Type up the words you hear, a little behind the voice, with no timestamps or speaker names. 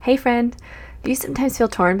Hey friend, do you sometimes feel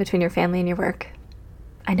torn between your family and your work?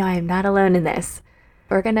 I know I am not alone in this.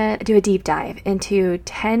 We're going to do a deep dive into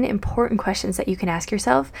 10 important questions that you can ask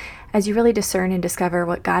yourself as you really discern and discover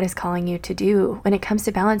what God is calling you to do when it comes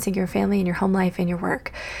to balancing your family and your home life and your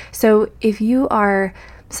work. So if you are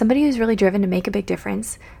somebody who's really driven to make a big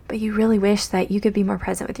difference, but you really wish that you could be more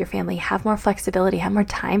present with your family, have more flexibility, have more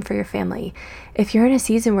time for your family. If you're in a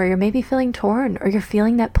season where you're maybe feeling torn or you're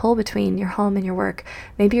feeling that pull between your home and your work,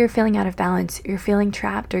 maybe you're feeling out of balance, you're feeling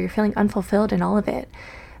trapped, or you're feeling unfulfilled in all of it.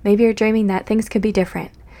 Maybe you're dreaming that things could be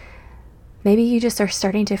different. Maybe you just are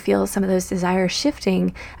starting to feel some of those desires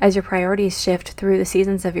shifting as your priorities shift through the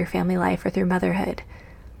seasons of your family life or through motherhood.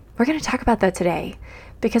 We're going to talk about that today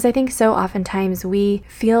because I think so oftentimes we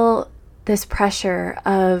feel this pressure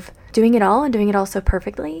of doing it all and doing it all so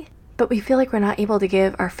perfectly, but we feel like we're not able to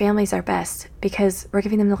give our families our best because we're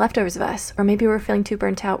giving them the leftovers of us, or maybe we're feeling too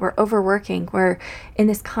burnt out, we're overworking, we're in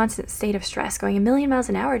this constant state of stress, going a million miles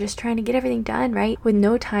an hour just trying to get everything done, right? With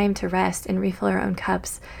no time to rest and refill our own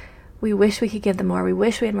cups. We wish we could give them more. We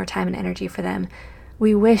wish we had more time and energy for them.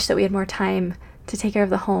 We wish that we had more time to take care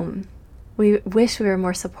of the home. We wish we were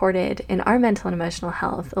more supported in our mental and emotional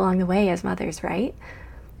health along the way as mothers, right?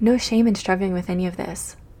 No shame in struggling with any of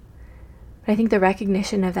this. But I think the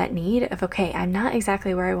recognition of that need of, okay, I'm not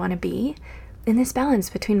exactly where I want to be in this balance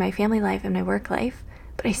between my family life and my work life,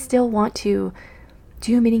 but I still want to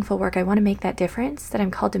do meaningful work. I want to make that difference that I'm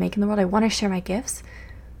called to make in the world. I want to share my gifts.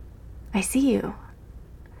 I see you.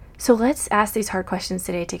 So let's ask these hard questions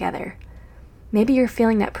today together. Maybe you're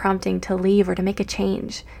feeling that prompting to leave or to make a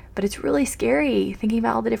change, but it's really scary thinking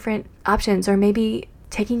about all the different options, or maybe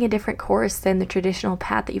taking a different course than the traditional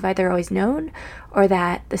path that you've either always known or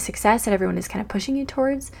that the success that everyone is kind of pushing you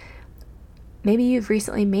towards. Maybe you've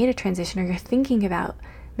recently made a transition or you're thinking about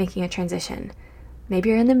making a transition. Maybe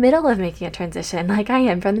you're in the middle of making a transition like I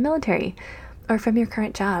am from the military or from your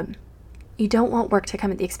current job. You don't want work to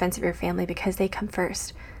come at the expense of your family because they come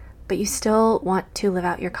first, but you still want to live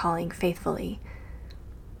out your calling faithfully.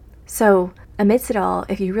 So amidst it all,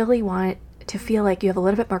 if you really want to feel like you have a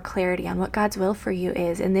little bit more clarity on what God's will for you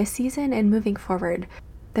is in this season and moving forward,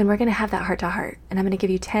 then we're going to have that heart-to-heart. And I'm going to give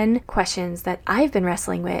you 10 questions that I've been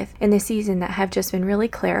wrestling with in this season that have just been really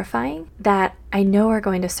clarifying, that I know are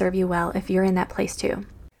going to serve you well if you're in that place too.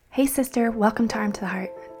 Hey sister, welcome to Arm to the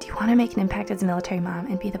Heart. Do you want to make an impact as a military mom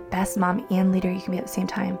and be the best mom and leader you can be at the same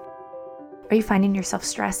time? Are you finding yourself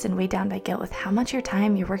stressed and weighed down by guilt with how much of your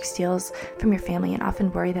time your work steals from your family and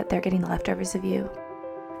often worry that they're getting the leftovers of you?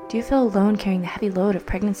 Do you feel alone carrying the heavy load of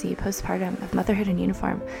pregnancy, postpartum, of motherhood in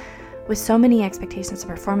uniform, with so many expectations to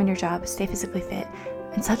perform in your job, stay physically fit,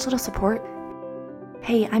 and such little support?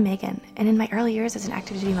 Hey, I'm Megan, and in my early years as an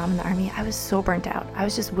active duty mom in the Army, I was so burnt out. I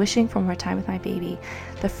was just wishing for more time with my baby,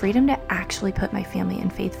 the freedom to actually put my family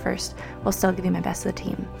and faith first while still giving my best to the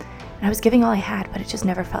team. And I was giving all I had, but it just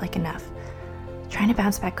never felt like enough. Trying to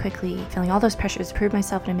bounce back quickly, feeling all those pressures to prove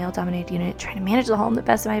myself in a male-dominated unit, trying to manage the home the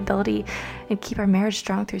best of my ability, and keep our marriage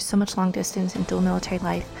strong through so much long distance and dual military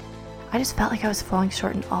life. I just felt like I was falling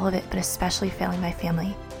short in all of it, but especially failing my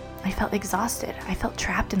family. I felt exhausted. I felt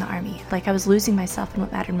trapped in the Army, like I was losing myself in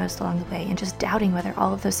what mattered most along the way, and just doubting whether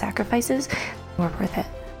all of those sacrifices were worth it.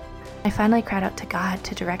 I finally cried out to God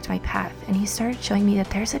to direct my path, and He started showing me that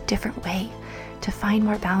there's a different way to find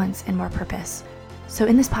more balance and more purpose. So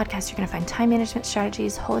in this podcast, you're going to find time management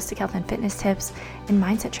strategies, holistic health and fitness tips, and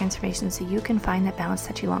mindset transformation so you can find that balance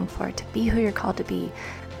that you long for, to be who you're called to be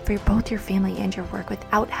for both your family and your work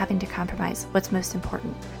without having to compromise what's most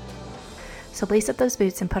important. So lace up those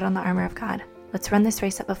boots and put on the armor of God. Let's run this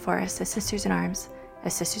race up before us as sisters in arms,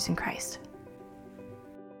 as sisters in Christ.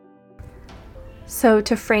 So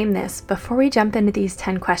to frame this, before we jump into these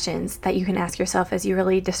 10 questions that you can ask yourself as you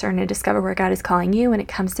really discern and discover where God is calling you when it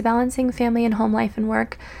comes to balancing family and home life and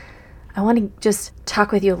work, I want to just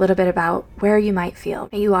talk with you a little bit about where you might feel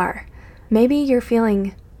that you are. Maybe you're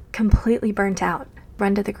feeling completely burnt out,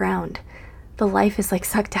 run to the ground. The life is like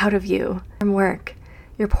sucked out of you from work.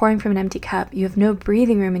 You're pouring from an empty cup. You have no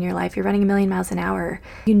breathing room in your life. You're running a million miles an hour.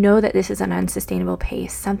 You know that this is an unsustainable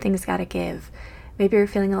pace. Something's got to give. Maybe you're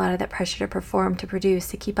feeling a lot of that pressure to perform, to produce,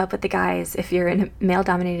 to keep up with the guys if you're in a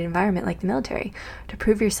male-dominated environment like the military, to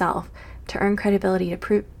prove yourself, to earn credibility, to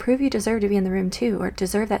prove you deserve to be in the room too, or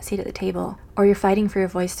deserve that seat at the table, or you're fighting for your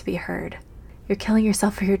voice to be heard. You're killing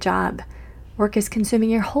yourself for your job. Work is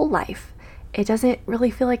consuming your whole life. It doesn't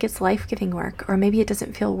really feel like it's life-giving work, or maybe it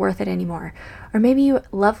doesn't feel worth it anymore, or maybe you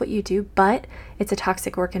love what you do, but it's a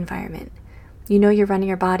toxic work environment. You know you're running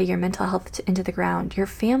your body, your mental health into the ground. Your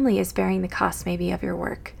family is bearing the cost maybe of your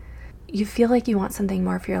work. You feel like you want something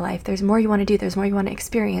more for your life. There's more you want to do. There's more you want to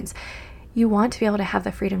experience. You want to be able to have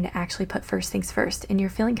the freedom to actually put first things first, and you're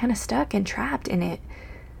feeling kind of stuck and trapped in it.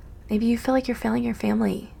 Maybe you feel like you're failing your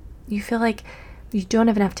family. You feel like you don't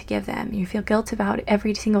have enough to give them. You feel guilt about it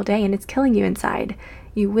every single day, and it's killing you inside.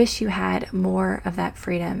 You wish you had more of that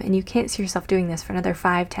freedom, and you can't see yourself doing this for another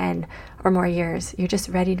 5, 10, or more years. You're just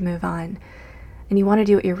ready to move on. And you want to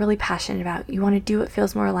do what you're really passionate about. You want to do what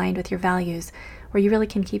feels more aligned with your values, where you really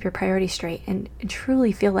can keep your priorities straight and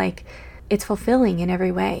truly feel like it's fulfilling in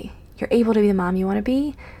every way. You're able to be the mom you want to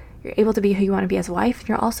be. You're able to be who you want to be as a wife. And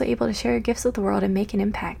you're also able to share your gifts with the world and make an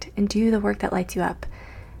impact and do the work that lights you up,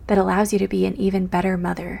 that allows you to be an even better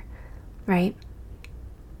mother, right?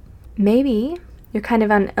 Maybe you're kind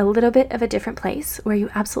of on a little bit of a different place where you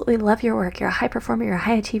absolutely love your work. You're a high performer, you're a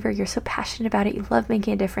high achiever, you're so passionate about it, you love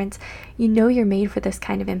making a difference. You know you're made for this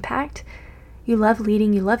kind of impact. You love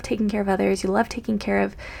leading, you love taking care of others, you love taking care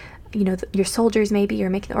of, your soldiers maybe, you're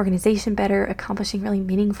making the organization better, accomplishing really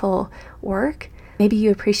meaningful work. Maybe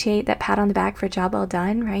you appreciate that pat on the back for a job well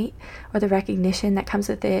done, right? Or the recognition that comes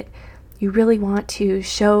with it. You really want to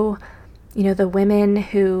show, the women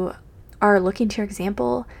who are looking to your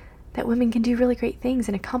example that women can do really great things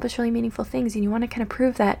and accomplish really meaningful things. And you want to kind of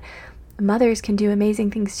prove that mothers can do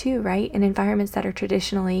amazing things too, right? In environments that are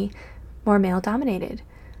traditionally more male dominated.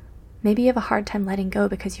 Maybe you have a hard time letting go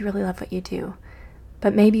because you really love what you do.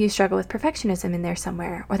 But maybe you struggle with perfectionism in there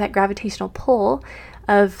somewhere, or that gravitational pull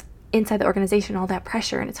of inside the organization, all that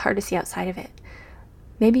pressure, and it's hard to see outside of it.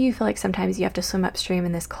 Maybe you feel like sometimes you have to swim upstream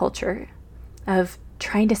in this culture of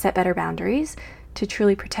trying to set better boundaries to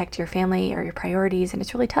truly protect your family or your priorities, and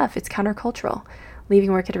it's really tough. It's countercultural.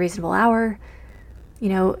 Leaving work at a reasonable hour,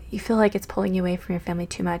 you feel like it's pulling you away from your family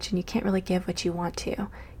too much, and you can't really give what you want to. You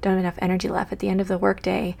don't have enough energy left at the end of the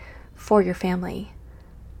workday for your family.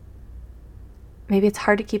 Maybe it's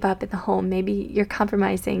hard to keep up in the home. Maybe you're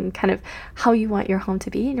compromising kind of how you want your home to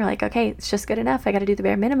be, and you're like, okay, it's just good enough. I got to do the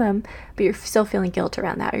bare minimum, but you're still feeling guilt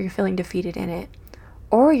around that, or you're feeling defeated in it.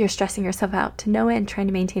 Or you're stressing yourself out to no end trying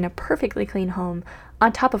to maintain a perfectly clean home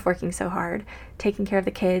on top of working so hard, taking care of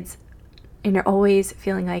the kids, and you're always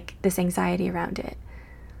feeling like this anxiety around it.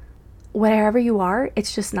 Wherever you are,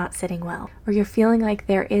 it's just not sitting well, or you're feeling like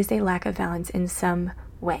there is a lack of balance in some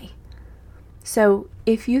way. So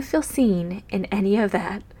if you feel seen in any of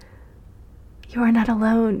that, you are not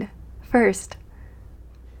alone. First,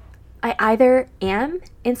 I either am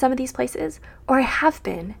in some of these places, or I have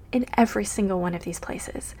been in every single one of these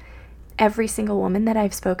places. Every single woman that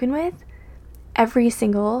I've spoken with, every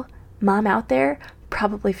single mom out there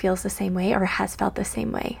probably feels the same way or has felt the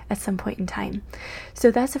same way at some point in time.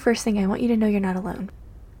 So that's the first thing. I want you to know you're not alone.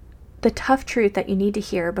 The tough truth that you need to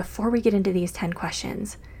hear before we get into these 10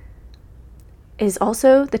 questions is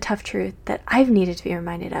also the tough truth that I've needed to be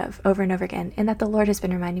reminded of over and over again, and that the Lord has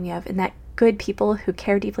been reminding me of, and that good people who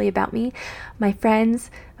care deeply about me, my friends,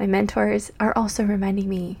 my mentors, are also reminding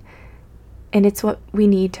me. And it's what we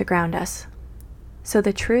need to ground us. So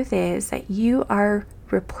the truth is that you are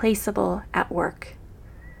replaceable at work,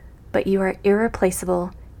 but you are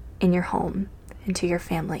irreplaceable in your home and to your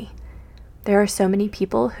family. There are so many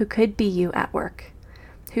people who could be you at work,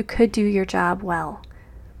 who could do your job well.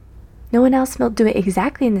 No one else will do it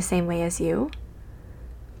exactly in the same way as you,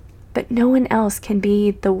 but no one else can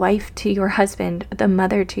be the wife to your husband, the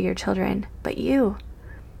mother to your children, but you.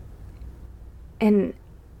 And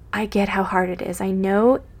I get how hard it is. I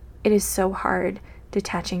know it is so hard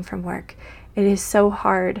detaching from work. It is so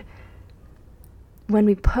hard when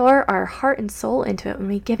we pour our heart and soul into it, when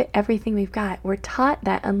we give it everything we've got. We're taught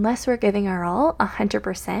that unless we're giving our all,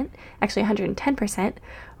 100%, actually 110%,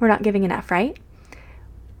 we're not giving enough, right?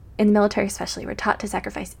 In the military especially, we're taught to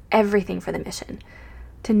sacrifice everything for the mission,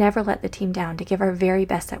 to never let the team down, to give our very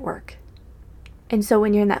best at work. And so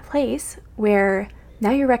when you're in that place where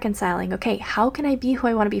now you're reconciling, okay, how can I be who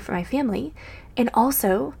I want to be for my family, and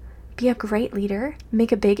also be a great leader,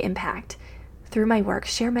 make a big impact through my work,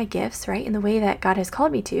 share my gifts, right, in the way that God has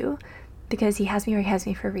called me to, because he has me where he has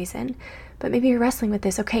me for a reason. But maybe you're wrestling with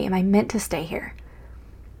this, okay, am I meant to stay here?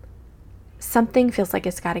 Something feels like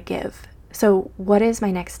it's got to give. So what is my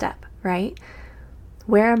next step, right?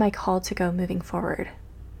 Where am I called to go moving forward?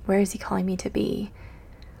 Where is he calling me to be?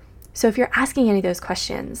 So if you're asking any of those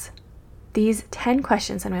questions, these 10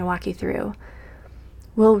 questions I'm going to walk you through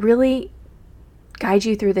will really guide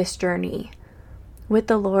you through this journey with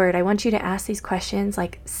the Lord. I want you to ask these questions,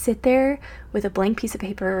 like sit there with a blank piece of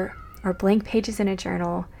paper or blank pages in a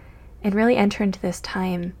journal and really enter into this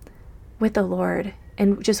time with the Lord,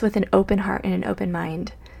 and just with an open heart and an open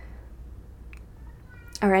mind.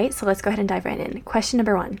 All right, so let's go ahead and dive right in. Question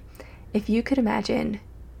number 1. If you could imagine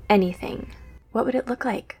anything, what would it look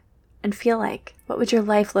like? and feel like? What would your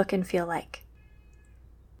life look and feel like?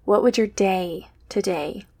 What would your day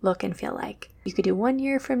today look and feel like? You could do 1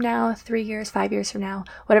 year from now, 3 years, 5 years from now,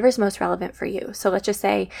 whatever is most relevant for you. So let's just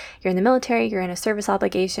say you're in the military, you're in a service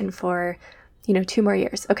obligation for, 2 more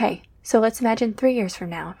years. Okay, so let's imagine 3 years from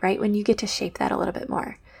now, right? When you get to shape that a little bit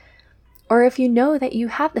more. Or if you know that you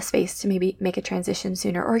have the space to maybe make a transition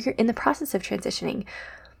sooner, or you're in the process of transitioning,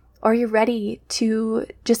 or you're ready to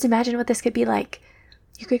just imagine what this could be like,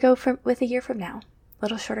 you could go with a year from now, a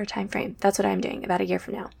little shorter time frame. That's what I'm doing, about a year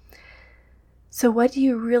from now. So what do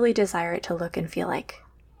you really desire it to look and feel like?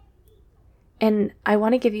 And I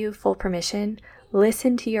want to give you full permission.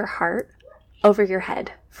 Listen to your heart over your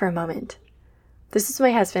head for a moment. This is what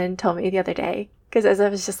my husband told me the other day, because as I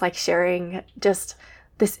was just like sharing just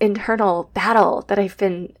this internal battle that I've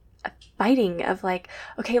been fighting of like,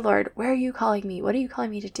 okay, Lord, where are you calling me? What are you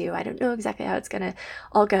calling me to do? I don't know exactly how it's going to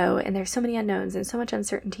all go. And there's so many unknowns and so much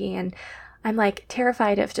uncertainty. And I'm like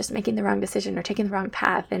terrified of just making the wrong decision or taking the wrong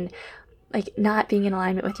path and like not being in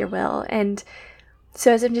alignment with your will. And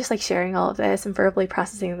so as I'm just like sharing all of this and verbally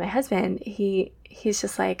processing with my husband, he's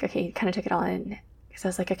just like, okay, he kind of took it all in. Because I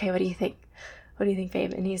was like, okay, what do you think? What do you think,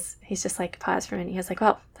 babe? And he's just like paused for a minute. He was like,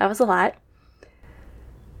 well, that was a lot.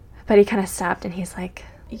 But he kind of stopped and he's like,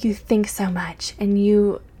 you think so much and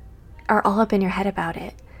you are all up in your head about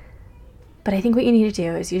it. But I think what you need to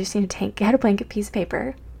do is you just need to get a blanket piece of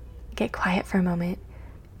paper, get quiet for a moment,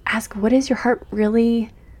 ask, what is your heart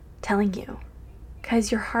really telling you? Because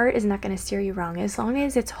your heart is not going to steer you wrong. As long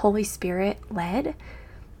as it's Holy Spirit led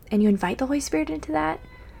and you invite the Holy Spirit into that,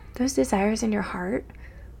 those desires in your heart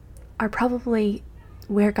are probably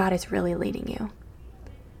where God is really leading you.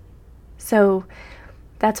 So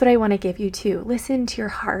that's what I want to give you too. Listen to your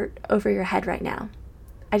heart over your head right now.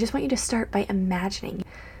 I just want you to start by imagining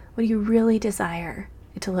what you really desire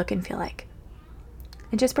it to look and feel like.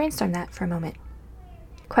 And just brainstorm that for a moment.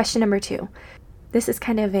 Question number 2. This is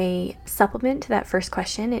kind of a supplement to that first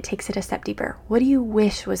question. It takes it a step deeper. What do you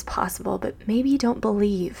wish was possible, but maybe you don't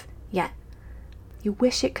believe yet? You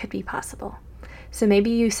wish it could be possible. So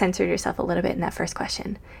maybe you censored yourself a little bit in that first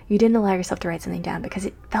question. You didn't allow yourself to write something down because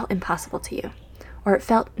it felt impossible to you. Or it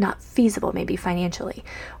felt not feasible, maybe financially.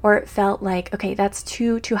 Or it felt like, okay, that's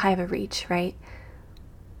too high of a reach, right?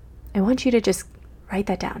 I want you to just write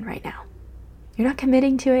that down right now. You're not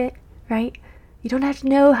committing to it, right? You don't have to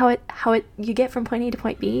know how you get from point A to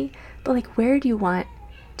point B, but like, where do you want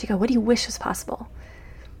to go? What do you wish was possible?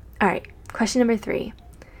 All right, question number 3.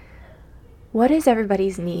 What does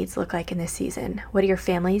everybody's needs look like in this season? What are your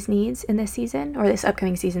family's needs in this season or this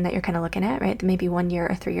upcoming season that you're kind of looking at, right? Maybe 1 year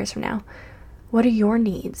or 3 years from now. What are your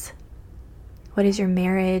needs? What does your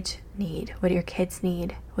marriage need? What do your kids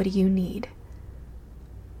need? What do you need?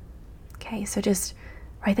 Okay, so just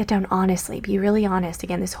write that down honestly. Be really honest.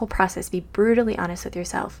 Again, this whole process, be brutally honest with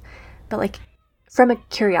yourself. But like from a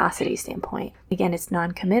curiosity standpoint, again, it's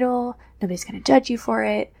non-committal. Nobody's going to judge you for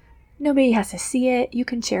it. Nobody has to see it. You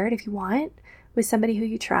can share it if you want with somebody who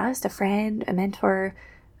you trust, a friend, a mentor,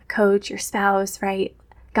 a coach, your spouse, right?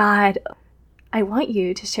 God, I want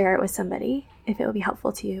you to share it with somebody if it will be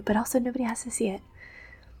helpful to you, but also nobody has to see it.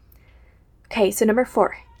 Okay, so number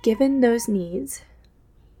 4, given those needs,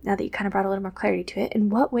 now that you kind of brought a little more clarity to it, in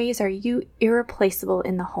what ways are you irreplaceable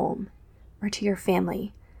in the home or to your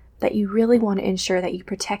family that you really want to ensure that you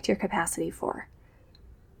protect your capacity for?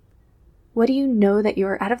 What do you know that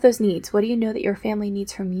you're, out of those needs, what do you know that your family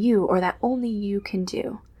needs from you or that only you can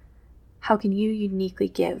do? How can you uniquely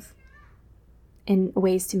give in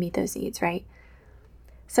ways to meet those needs, right?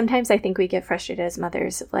 Sometimes I think we get frustrated as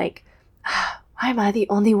mothers of like, why am I the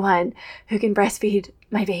only one who can breastfeed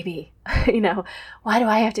my baby? Why do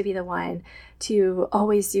I have to be the one to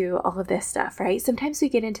always do all of this stuff, right? Sometimes we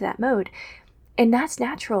get into that mode, and that's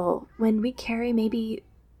natural when we carry maybe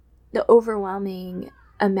the overwhelming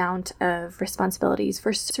amount of responsibilities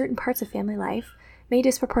for certain parts of family life may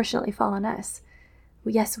disproportionately fall on us.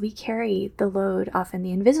 Yes, we carry the load, often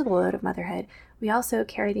the invisible load of motherhood. We also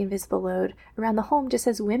carry the invisible load around the home, just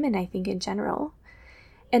as women, I think, in general.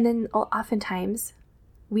 And then oftentimes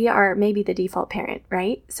we are maybe the default parent,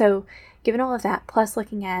 right? So given all of that, plus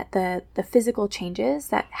looking at the physical changes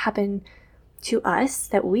that happen to us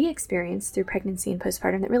that we experience through pregnancy and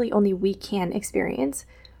postpartum that really only we can experience,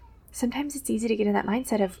 sometimes it's easy to get in that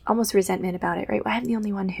mindset of almost resentment about it, right? Well, I'm the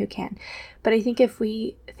only one who can. But I think if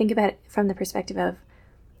we think about it from the perspective of,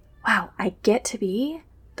 wow, I get to be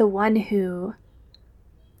the one who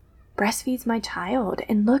breastfeeds my child,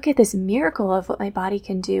 and look at this miracle of what my body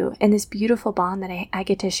can do and this beautiful bond that I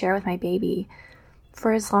get to share with my baby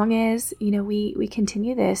for as long as, we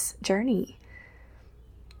continue this journey.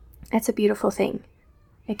 That's a beautiful thing.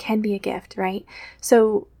 It can be a gift, right?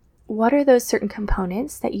 So what are those certain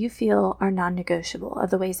components that you feel are non-negotiable, of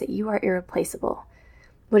the ways that you are irreplaceable?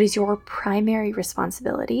 What is your primary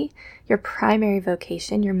responsibility, your primary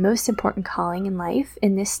vocation, your most important calling in life,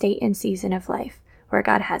 in this state and season of life where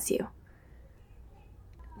God has you?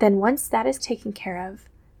 Then once that is taken care of,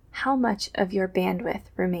 how much of your bandwidth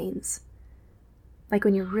remains? Like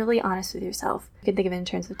when you're really honest with yourself, you can think of it in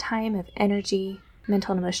terms of time, of energy,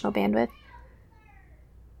 mental and emotional bandwidth.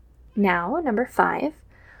 Now, number 5,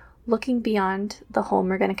 looking beyond the home,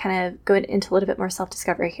 we're going to kind of go into a little bit more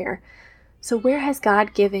self-discovery here. So where has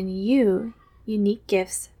God given you unique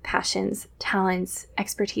gifts, passions, talents,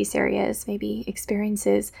 expertise areas, maybe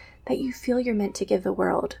experiences that you feel you're meant to give the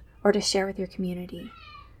world or to share with your community?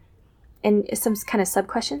 And some kind of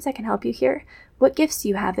sub-questions that can help you here. What gifts do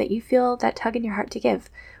you have that you feel that tug in your heart to give?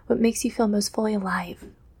 What makes you feel most fully alive?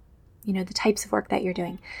 The types of work that you're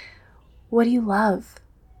doing. What do you love?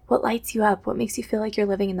 What lights you up? What makes you feel like you're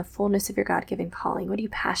living in the fullness of your God-given calling? What are you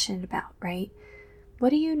passionate about, right?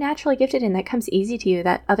 What are you naturally gifted in that comes easy to you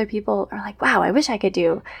that other people are like, wow, I wish I could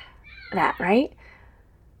do that, right?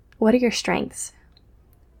 What are your strengths?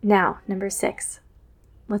 Now, number 6,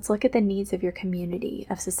 let's look at the needs of your community,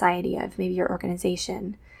 of society, of maybe your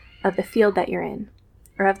organization, of the field that you're in,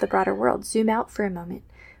 or of the broader world. Zoom out for a moment.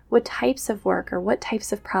 What types of work or what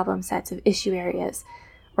types of problem sets, of issue areas,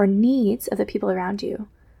 or needs of the people around you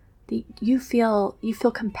that you feel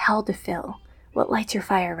compelled to fill? What lights your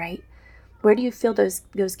fire, right? Where do you feel those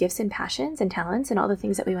gifts and passions and talents and all the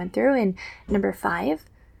things that we went through? And number 5,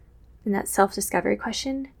 in that self-discovery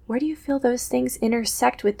question, where do you feel those things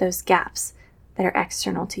intersect with those gaps that are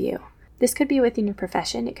external to you? This could be within your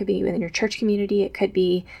profession. It could be within your church community. It could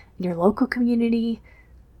be in your local community.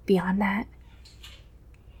 Beyond that.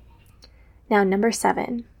 Now, number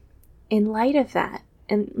 7, in light of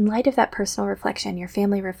that personal reflection, your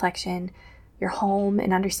family reflection, your home,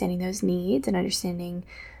 and understanding those needs and understanding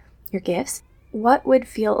your gifts, what would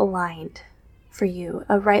feel aligned for you,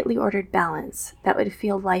 a rightly ordered balance that would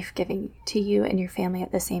feel life-giving to you and your family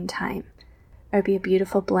at the same time? It would be a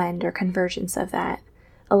beautiful blend or convergence of that,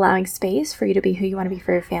 allowing space for you to be who you want to be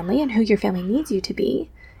for your family and who your family needs you to be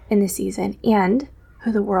in this season, and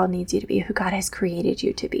who the world needs you to be, who God has created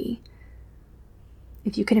you to be.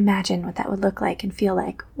 If you can imagine what that would look like and feel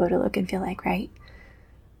like, what it would look and feel like, right?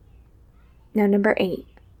 Now, number 8.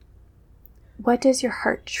 What does your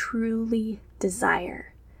heart truly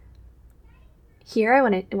desire? Here, I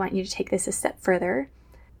want you to take this a step further.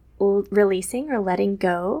 Releasing or letting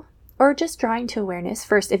go, or just drawing to awareness.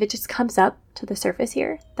 First, if it just comes up to the surface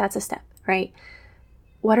here, that's a step, right?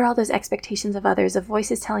 What are all those expectations of others, of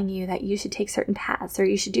voices telling you that you should take certain paths, or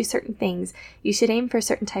you should do certain things, you should aim for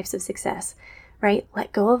certain types of success, right?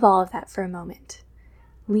 Let go of all of that for a moment.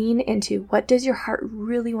 Lean into, what does your heart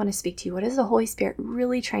really want to speak to you? What is the Holy Spirit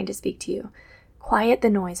really trying to speak to you? Quiet the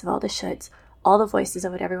noise of all the shoulds, all the voices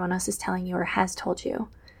of what everyone else is telling you or has told you.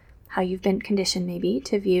 How you've been conditioned maybe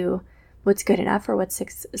to view what's good enough or what's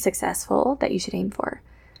successful that you should aim for.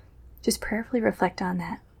 Just prayerfully reflect on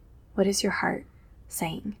that. What is your heart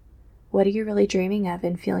saying? What are you really dreaming of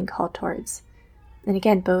and feeling called towards? And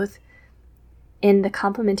again, both in the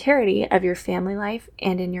complementarity of your family life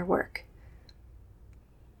and in your work.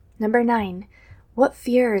 Number 9, what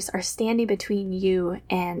fears are standing between you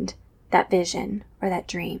and that vision or that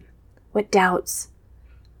dream? What doubts?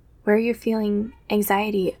 Where are you feeling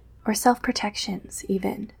anxiety or self-protections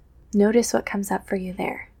even? Notice what comes up for you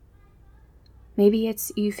there. Maybe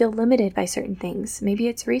it's you feel limited by certain things. Maybe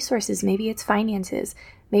it's resources. Maybe it's finances.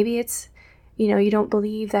 Maybe it's, you don't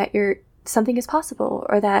believe that something is possible,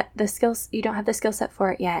 or that you don't have the skill set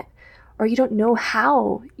for it yet, or you don't know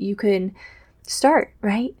how you can start,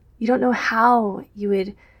 right? You don't know how you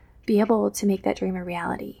would be able to make that dream a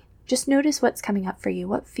reality. Just notice what's coming up for you.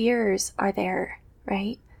 What fears are there,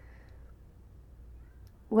 right?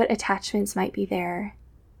 What attachments might be there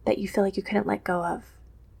that you feel like you couldn't let go of?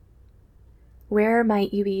 Where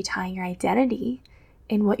might you be tying your identity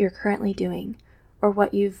in what you're currently doing, or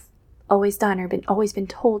what you've always done or always been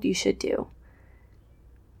told you should do?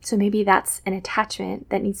 So maybe that's an attachment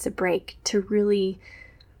that needs to break to really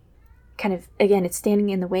kind of, again, it's standing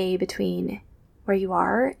in the way between where you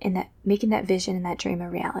are and that making that vision and that dream a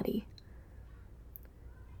reality.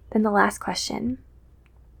 Then the last question.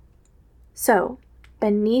 So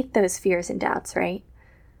beneath those fears and doubts, right?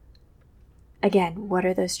 Again, what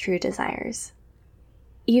are those true desires?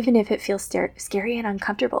 Even if it feels scary and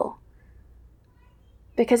uncomfortable.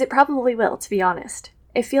 Because it probably will, to be honest.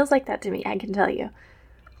 It feels like that to me, I can tell you.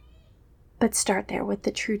 But start there with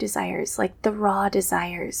the true desires, like the raw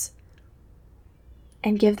desires,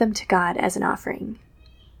 and give them to God as an offering.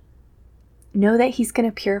 Know that he's going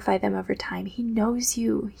to purify them over time. He knows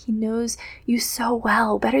you. He knows you so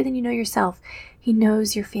well, better than you know yourself. He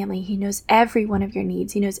knows your family. He knows every one of your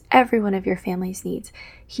needs. He knows every one of your family's needs.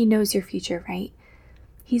 He knows your future, right?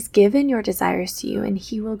 He's given your desires to you, and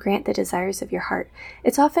he will grant the desires of your heart.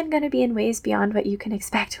 It's often going to be in ways beyond what you can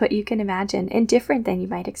expect, what you can imagine, and different than you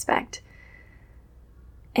might expect.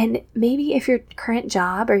 And maybe if your current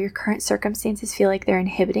job or your current circumstances feel like they're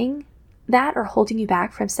inhibiting that or holding you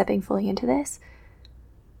back from stepping fully into this,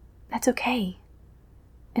 that's okay.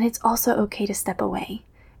 And it's also okay to step away.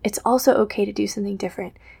 It's also okay to do something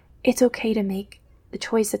different. It's okay to make the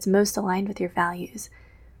choice that's most aligned with your values.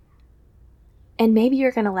 And maybe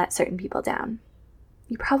you're going to let certain people down.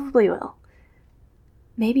 You probably will.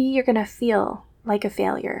 Maybe you're going to feel like a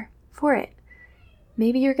failure for it.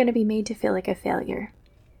 Maybe you're going to be made to feel like a failure,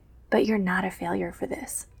 but you're not a failure for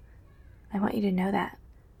this. I want you to know that.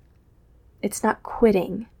 It's not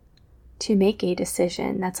quitting to make a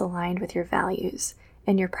decision that's aligned with your values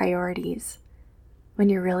and your priorities when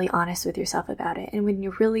you're really honest with yourself about it, and when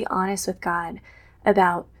you're really honest with God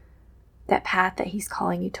about that path that he's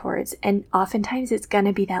calling you towards. And oftentimes it's going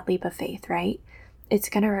to be that leap of faith, right? It's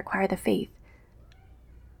going to require the faith.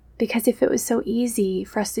 Because if it was so easy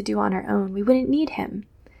for us to do on our own, we wouldn't need him.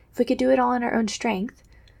 If we could do it all in our own strength,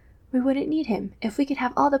 we wouldn't need him. If we could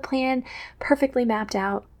have all the plan perfectly mapped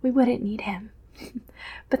out, we wouldn't need him.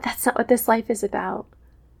 But that's not what this life is about.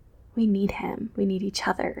 We need him. We need each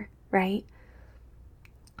other, right?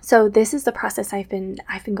 So this is the process I've been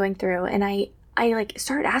going through, and I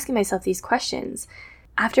started asking myself these questions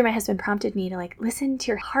after my husband prompted me to listen to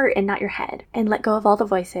your heart and not your head, and let go of all the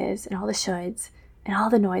voices and all the shoulds and all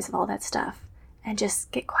the noise of all that stuff, and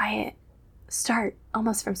just get quiet. Start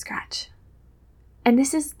almost from scratch. And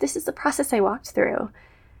this is the process I walked through.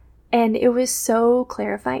 And it was so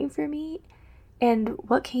clarifying for me. And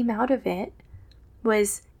what came out of it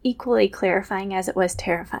was equally clarifying as it was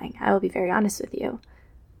terrifying. I will be very honest with you.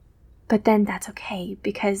 But then that's okay,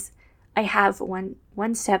 because I have one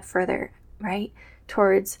step further, right,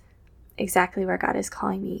 towards exactly where God is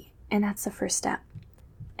calling me. And that's the first step.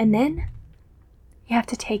 And then you have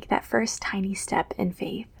to take that first tiny step in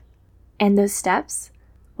faith. And those steps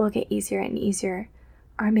will get easier and easier.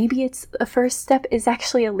 Or maybe it's the first step is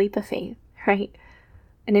actually a leap of faith, right?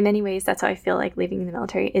 And in many ways, that's how I feel like leaving the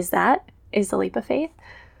military is a leap of faith.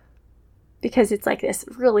 Because it's like this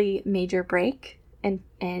really major break in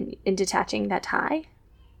detaching that tie,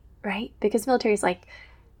 right? Because military is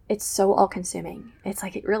it's so all-consuming. It's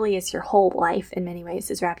it really is your whole life in many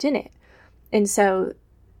ways is wrapped in it. And so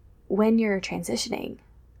when you're transitioning,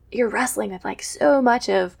 you're wrestling with so much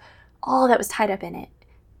of all that was tied up in it.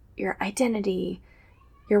 Your identity,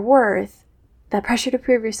 your worth, the pressure to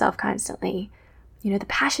prove yourself constantly, the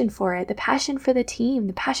passion for it, the passion for the team,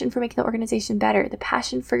 the passion for making the organization better, the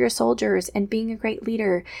passion for your soldiers and being a great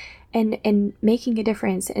leader and making a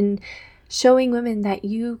difference and showing women that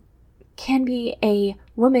you can be a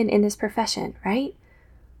woman in this profession, right?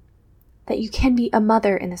 That you can be a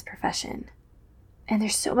mother in this profession. And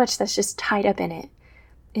there's so much that's just tied up in it.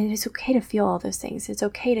 And it's okay to feel all those things. It's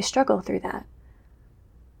okay to struggle through that.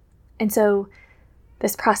 And so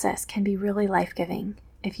this process can be really life-giving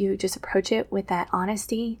if you just approach it with that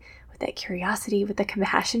honesty, with that curiosity, with the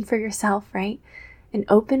compassion for yourself, right? An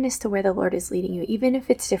openness to where the Lord is leading you, even if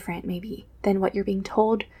it's different maybe than what you're being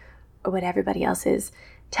told or what everybody else is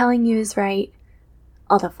telling you is right.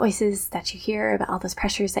 All the voices that you hear about all those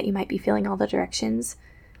pressures that you might be feeling, all the directions.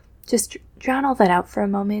 Just drown all that out for a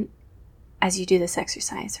moment as you do this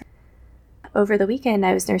exercise. Over the weekend,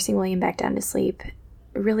 I was nursing William back down to sleep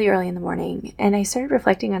really early in the morning, and I started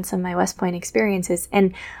reflecting on some of my West Point experiences,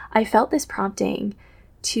 and I felt this prompting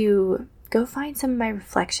to go find some of my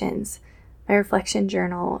reflections, my reflection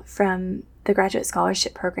journal from the graduate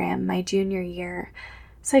scholarship program my junior year.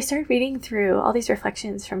 So I started reading through all these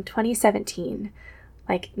reflections from 2017,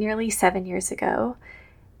 nearly 7 years ago,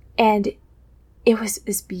 and it was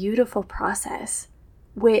this beautiful process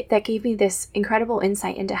that gave me this incredible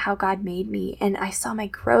insight into how God made me. And I saw my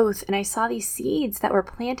growth, and I saw these seeds that were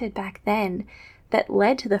planted back then that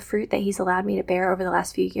led to the fruit that he's allowed me to bear over the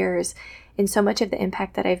last few years. And so much of the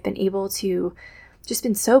impact that I've been able to just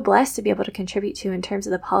been so blessed to be able to contribute to in terms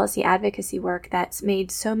of the policy advocacy work that's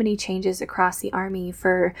made so many changes across the Army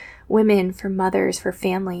for women, for mothers, for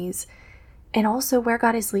families, and also where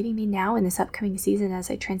God is leading me now in this upcoming season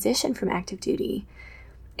as I transition from active duty.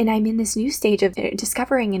 And I'm in this new stage of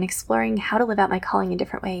discovering and exploring how to live out my calling in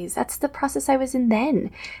different ways. That's the process I was in then.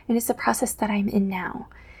 And it's the process that I'm in now.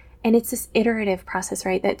 And it's this iterative process,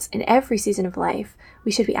 right? That's in every season of life.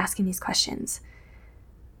 We should be asking these questions.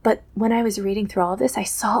 But when I was reading through all of this, I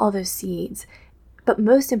saw all those seeds. But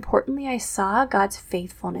most importantly, I saw God's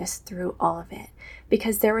faithfulness through all of it,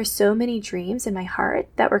 because there were so many dreams in my heart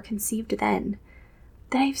that were conceived then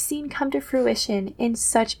that I've seen come to fruition in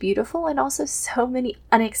such beautiful and also so many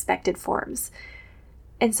unexpected forms.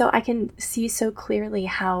 And so I can see so clearly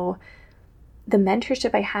how the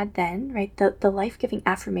mentorship I had then, right, the life-giving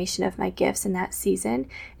affirmation of my gifts in that season,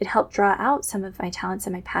 it helped draw out some of my talents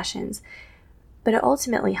and my passions. But it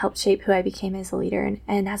ultimately helped shape who I became as a leader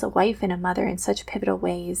and as a wife and a mother in such pivotal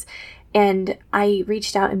ways. And I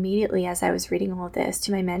reached out immediately as I was reading all of this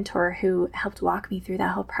to my mentor, who helped walk me through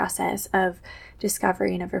that whole process of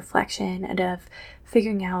discovery and of reflection and of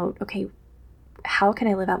figuring out, okay, how can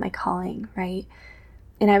I live out my calling, right?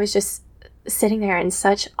 And I was just sitting there in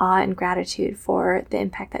such awe and gratitude for the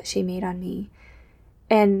impact that she made on me.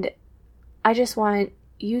 And I just want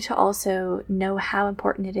you to also know how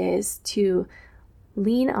important it is to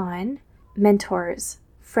lean on mentors,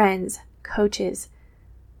 friends, coaches,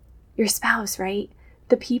 your spouse, right?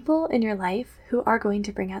 The people in your life who are going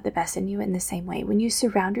to bring out the best in you in the same way. When you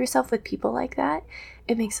surround yourself with people like that,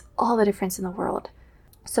 it makes all the difference in the world.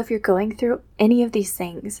 So if you're going through any of these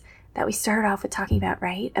things that we started off with talking about,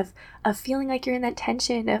 right? Of feeling like you're in that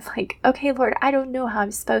tension of like, okay, Lord, I don't know how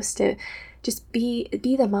I'm supposed to just be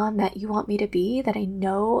the mom that you want me to be, that I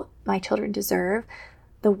know my children deserve,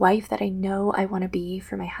 the wife that I know I want to be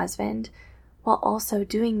for my husband, while also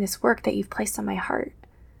doing this work that you've placed on my heart.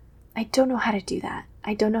 I don't know how to do that.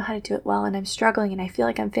 I don't know how to do it well, and I'm struggling, and I feel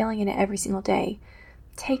like I'm failing in it every single day.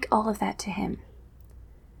 Take all of that to Him.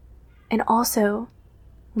 And also,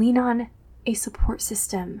 lean on a support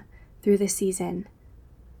system through this season.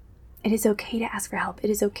 It is okay to ask for help. It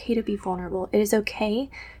is okay to be vulnerable. It is okay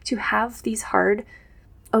to have these hard,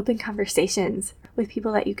 open conversations with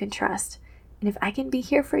people that you can trust. And if I can be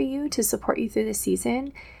here for you to support you through this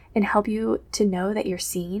season and help you to know that you're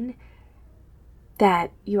seen,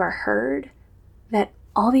 that you are heard, that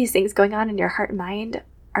all these things going on in your heart and mind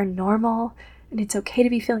are normal, and it's okay to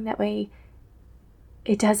be feeling that way.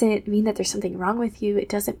 It doesn't mean that there's something wrong with you. It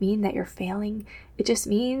doesn't mean that you're failing. It just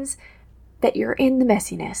means that you're in the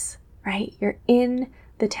messiness, right? You're in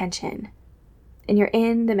the tension, and you're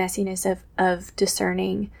in the messiness of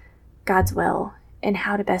discerning God's will and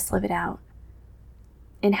how to best live it out,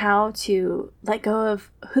 and how to let go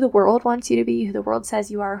of who the world wants you to be, who the world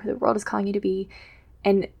says you are, who the world is calling you to be,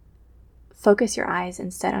 and focus your eyes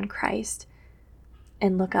instead on Christ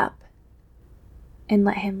and look up and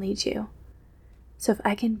let Him lead you. So if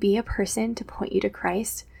I can be a person to point you to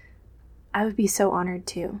Christ, I would be so honored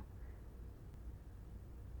too.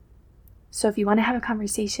 So if you want to have a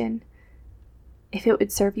conversation, if it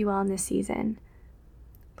would serve you well in this season,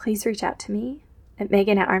 please reach out to me at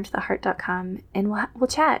Megan@armtotheheart.com, and we'll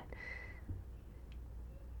chat.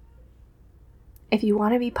 If you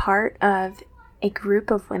want to be part of a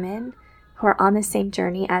group of women who are on the same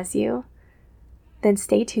journey as you, then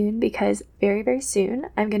stay tuned, because very, very soon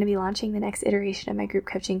I'm going to be launching the next iteration of my group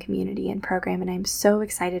coaching community and program, and I'm so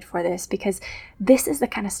excited for this, because this is the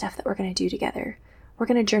kind of stuff that we're going to do together. We're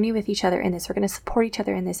going to journey with each other in this. We're going to support each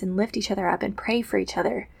other in this and lift each other up and pray for each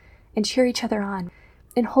other and cheer each other on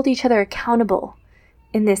and hold each other accountable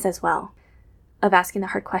in this as well, of asking the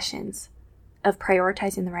hard questions, of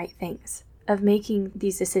prioritizing the right things, of making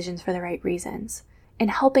these decisions for the right reasons,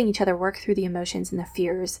 and helping each other work through the emotions and the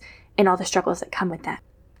fears and all the struggles that come with that.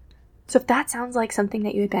 So if that sounds like something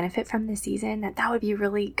that you would benefit from this season, that would be a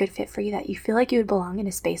really good fit for you, that you feel like you would belong in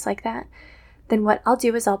a space like that, then what I'll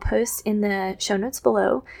do is I'll post in the show notes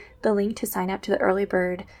below the link to sign up to the early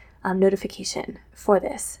bird notification for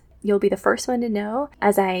this. You'll be the first one to know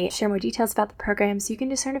as I share more details about the program, so you can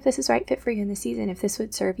discern if this is the right fit for you in the season, if this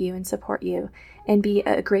would serve you and support you and be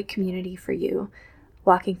a great community for you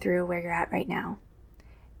walking through where you're at right now.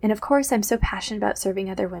 And of course, I'm so passionate about serving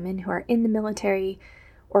other women who are in the military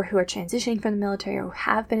or who are transitioning from the military or who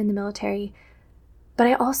have been in the military. But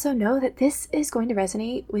I also know that this is going to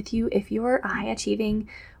resonate with you if you're a high-achieving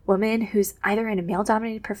woman who's either in a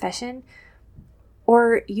male-dominated profession,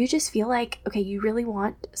 or you just feel like, okay, you really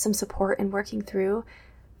want some support in working through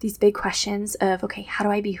these big questions of, okay, how do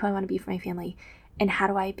I be who I want to be for my family? And how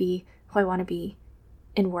do I be who I want to be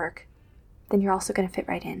in work? Then you're also going to fit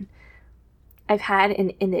right in. I've had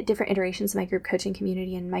in the different iterations of my group coaching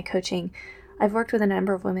community and my coaching, I've worked with a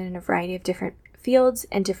number of women in a variety of different fields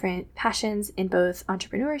and different passions in both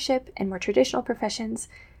entrepreneurship and more traditional professions,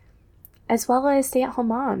 as well as stay-at-home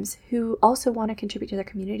moms who also want to contribute to their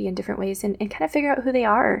community in different ways and kind of figure out who they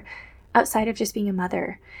are outside of just being a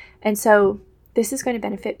mother. And so this is going to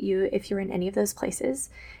benefit you if you're in any of those places.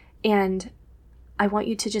 And I want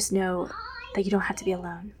you to just know that you don't have to be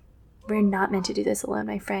alone. We're not meant to do this alone,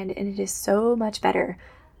 my friend, and it is so much better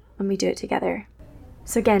when we do it together.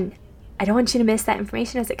 So again, I don't want you to miss that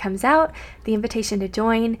information as it comes out, the invitation to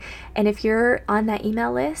join. And if you're on that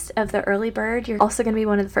email list of the early bird, you're also going to be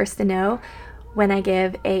one of the first to know when I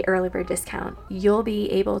give a early bird discount. You'll be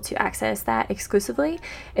able to access that exclusively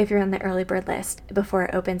if you're on the early bird list before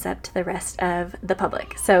it opens up to the rest of the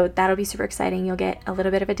public. So that'll be super exciting. You'll get a little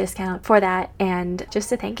bit of a discount for that. And just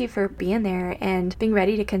to thank you for being there and being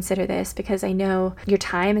ready to consider this, because I know your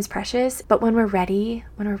time is precious, but when we're ready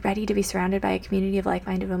to be surrounded by a community of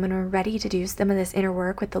like-minded women, we're ready to do some of this inner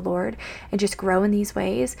work with the Lord and just grow in these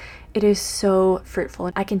ways, it is so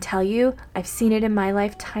fruitful. I can tell you, I've seen it in my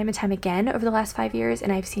life time and time again over the last 5 years,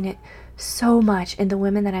 and I've seen it so much in the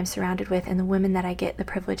women that I'm surrounded with and the women that I get the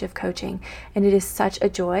privilege of coaching. And it is such a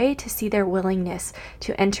joy to see their willingness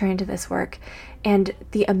to enter into this work and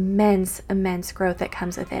the immense growth that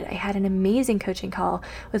comes with it. I had an amazing coaching call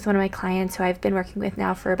with one of my clients who I've been working with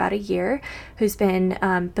now for about a year, who's been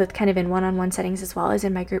both kind of in one-on-one settings as well as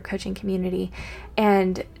in my group coaching community.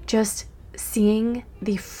 And just seeing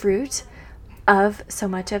the fruit of so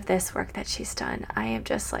much of this work that she's done, I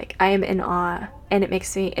am in awe, and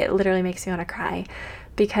it literally makes me want to cry,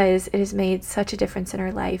 because it has made such a difference in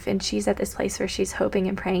her life. And she's at this place where she's hoping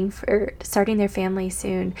and praying for starting their family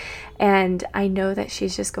soon. And I know that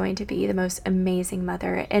she's just going to be the most amazing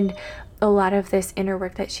mother. And a lot of this inner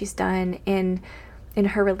work that she's done in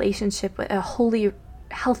her relationship with a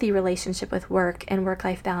healthy relationship with work and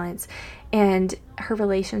work-life balance, and her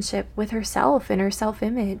relationship with herself and her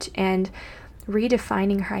self-image, and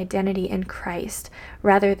redefining her identity in Christ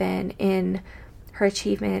rather than in her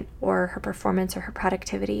achievement or her performance or her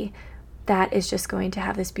productivity, that is just going to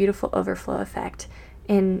have this beautiful overflow effect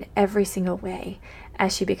in every single way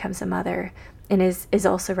as she becomes a mother and is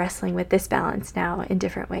also wrestling with this balance now in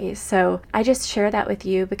different ways. So I just share that with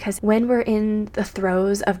you because when we're in the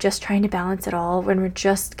throes of just trying to balance it all, when we're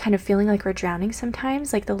just kind of feeling like we're drowning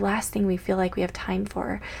sometimes, like the last thing we feel like we have time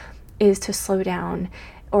for is to slow down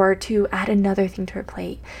or to add another thing to her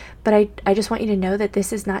plate. But I just want you to know that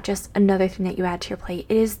this is not just another thing that you add to your plate.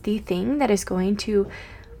 It is the thing that is going to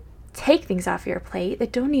take things off your plate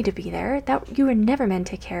that don't need to be there, that you were never meant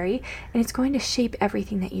to carry, and it's going to shape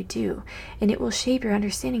everything that you do. And it will shape your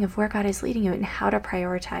understanding of where God is leading you and how to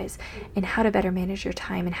prioritize and how to better manage your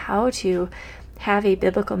time and how to have a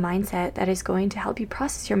biblical mindset that is going to help you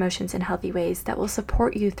process your emotions in healthy ways, that will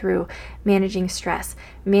support you through managing stress,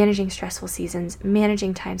 managing stressful seasons,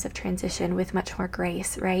 managing times of transition with much more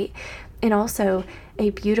grace, right? And also a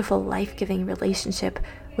beautiful, life-giving relationship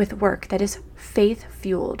with work that is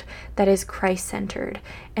faith-fueled, that is Christ-centered.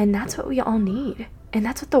 And that's what we all need. And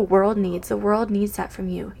that's what the world needs. The world needs that from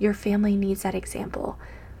you. Your family needs that example.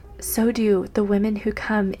 So do the women who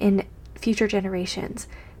come in future generations.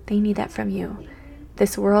 They need that from you.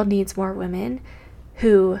 This world needs more women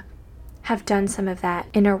who have done some of that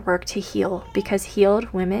inner work to heal, because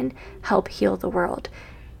healed women help heal the world.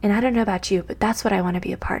 And I don't know about you, but that's what I want to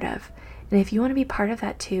be a part of. And if you want to be part of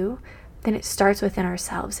that too, then it starts within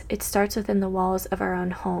ourselves. It starts within the walls of our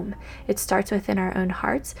own home. It starts within our own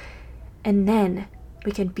hearts. And then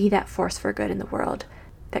we can be that force for good in the world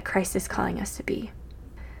that Christ is calling us to be.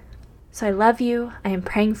 So I love you. I am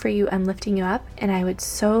praying for you. I'm lifting you up. And I would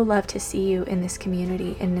so love to see you in this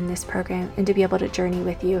community and in this program, and to be able to journey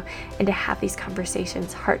with you and to have these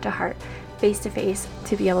conversations heart to heart, face to face,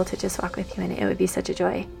 to be able to just walk with you in it. It would be such a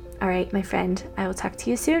joy. All right, my friend, I will talk to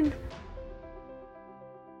you soon.